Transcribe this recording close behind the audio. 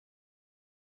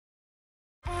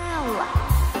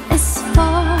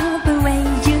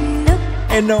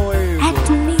Ain't no way, bro. At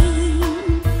me,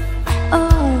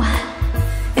 oh,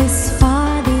 it's for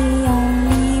the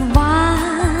only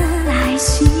one I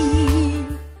see.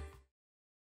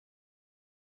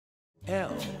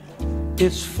 L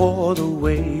is for the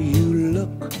way you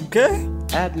look Okay.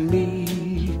 at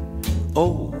me.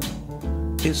 O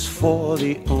is for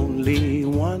the only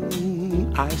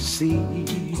one I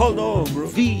see. Hold on, bro.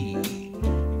 V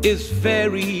is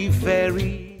very,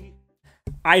 very.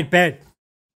 I bet.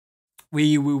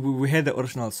 We had the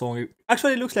original song. It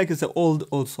actually looks like it's an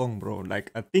old song, bro. Like,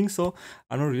 I think so.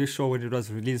 I'm not really sure when it was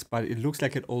released, but it looks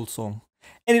like an old song.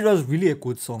 And it was really a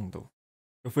good song, though.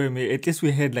 You feel me? At least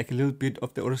we had like a little bit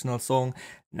of the original song.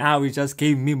 Now it just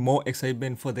gave me more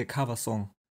excitement for the cover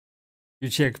song. You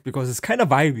check, because it's kind of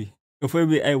vibey. You feel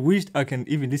me? I wished I can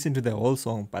even listen to the whole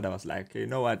song, but I was like, you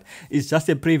know what? It's just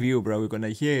a preview, bro. We're gonna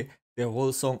hear the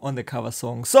whole song on the cover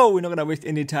song. So we're not gonna waste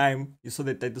any time. You saw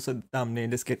the title, saw the thumbnail.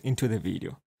 Let's get into the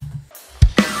video.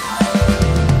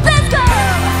 Let's go!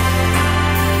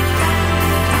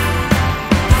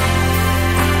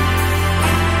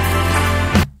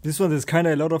 This one, there's kind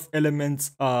of a lot of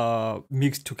elements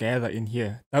mixed together in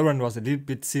here. That one was a little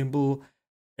bit simple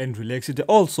and relaxed. The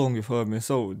old song, you feel me?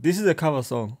 So this is a cover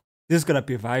song. This is gonna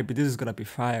be vibey. This is gonna be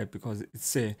fire because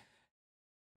it's a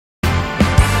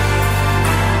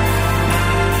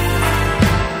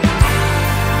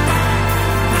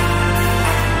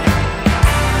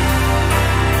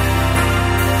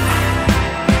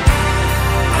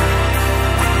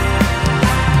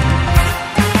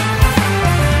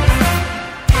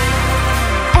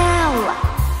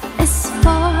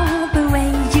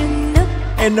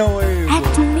Ain't no way, bro.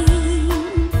 At me,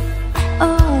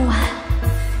 oh,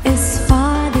 it's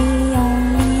for the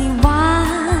only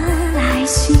one I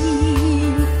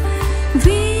see.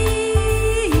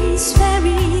 This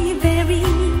very, very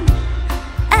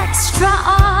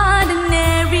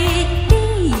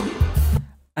extraordinary.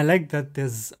 I like that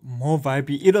there's more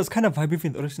vibey. It was kind of vibey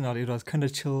in the original. It was kind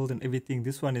of chilled and everything.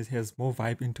 This one has more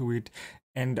vibe into it.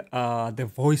 And the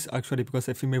voice, actually, because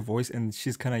a female voice and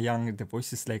she's kind of young, the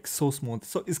voice is like so smooth.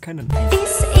 So it's kind of nice.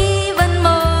 It's even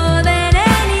more than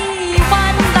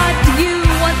anyone that you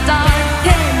adore.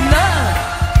 Gaynor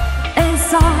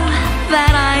is all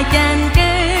that I can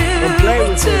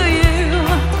give to you.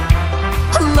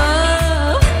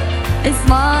 Love is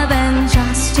more than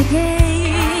just a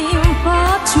game for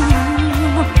two.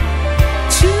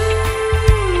 Two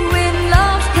in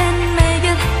love can make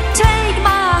it. Take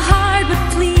my heart,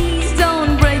 but please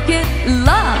don't break it.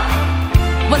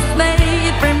 Love was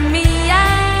made for me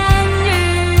and you.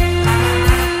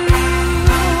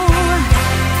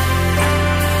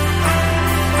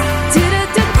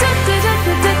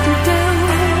 Do-do-do-do-do-do-do-do.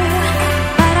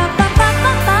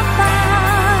 Ba-da-ba-ba-ba-ba-ba.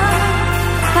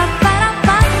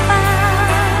 Ba-ba-da-ba-ba.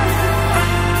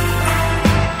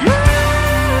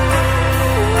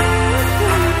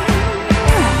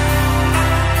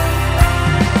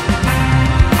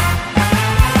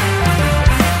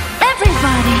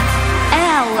 Everybody,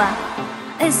 L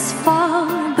is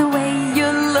for the way you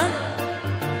look.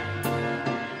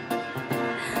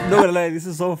 No, but like, this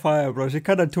is so fire, bro. She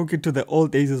kind of took it to the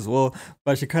old days as well,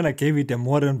 but she kind of gave it a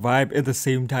modern vibe at the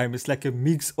same time. It's like a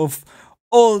mix of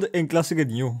old and classic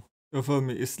and new. You feel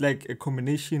me? It's like a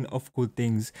combination of good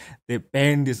things. The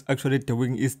band is actually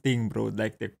doing its thing, bro.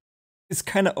 Like it's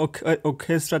kind of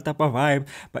orchestra type of vibe,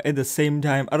 but at the same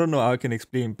time, I don't know how I can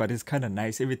explain, but it's kind of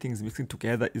nice. Everything's mixing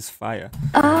together. It's fire.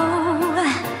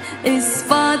 Oh, it's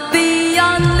for the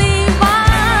only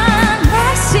one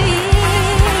I see.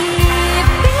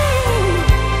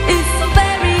 It's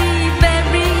very,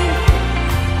 very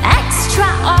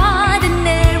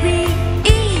extraordinary.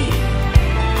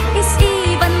 It's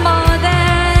even more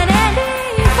than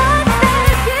anyone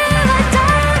that you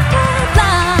adore.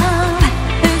 Love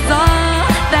is all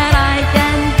that I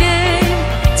can give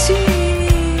to you.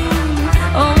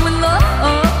 Oh,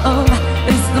 love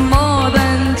is more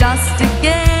than just a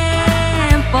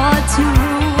game for two.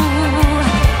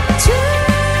 Two in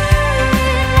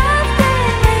love can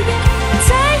make it.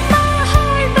 Take my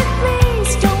heart, but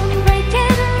please don't break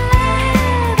it.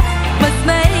 Love was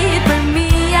made for me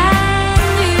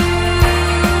and you.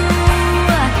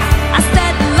 I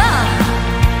said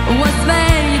love was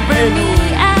made for me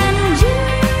and you.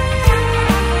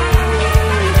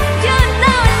 You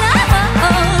know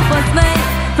love was made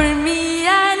for me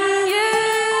and you.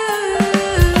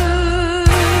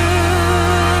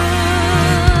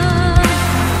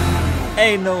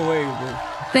 Ain't no way, bro.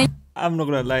 Thank I'm not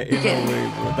gonna lie, ain't no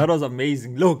way, bro. That was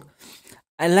amazing. Look,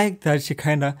 I like that she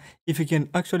kind of, if you can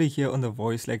actually hear on the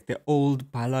voice, like the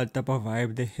old ballad type of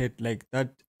vibe they had, like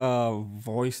that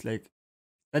voice, like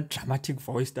that dramatic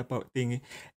voice type of thing.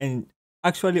 And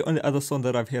actually, on the other song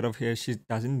that I've heard of her, she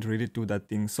doesn't really do that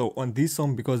thing. So on this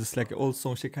song, because it's like an old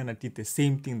song, she kind of did the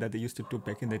same thing that they used to do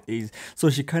back in the days. So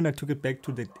she kind of took it back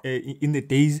to the in the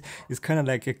days. It's kind of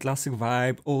like a classic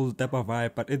vibe, old type of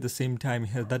vibe, but at the same time, it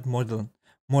has that modern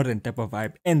type of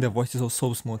vibe, and the voice is also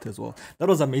so smooth as well. That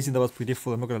was amazing. That was pretty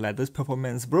full. I'm not gonna lie. This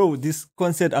performance, bro, this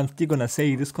concert, I'm still gonna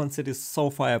say this concert is so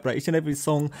fire, bro. Each and every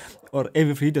song or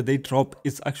every video they drop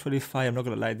is actually fire. I'm not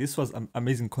gonna lie. This was an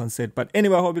amazing concert. But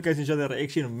anyway, I hope you guys enjoyed the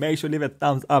reaction. Make sure to leave a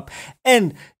thumbs up.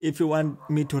 And if you want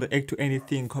me to react to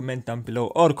anything, comment down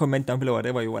below, or comment down below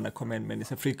whatever you wanna comment, man.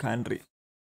 It's a free country.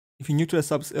 If you're new to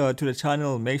the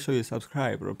channel, make sure you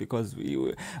subscribe, bro, because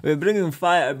we're bringing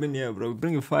fire up in here, bro. We're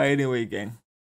bringing fire anyway, gang.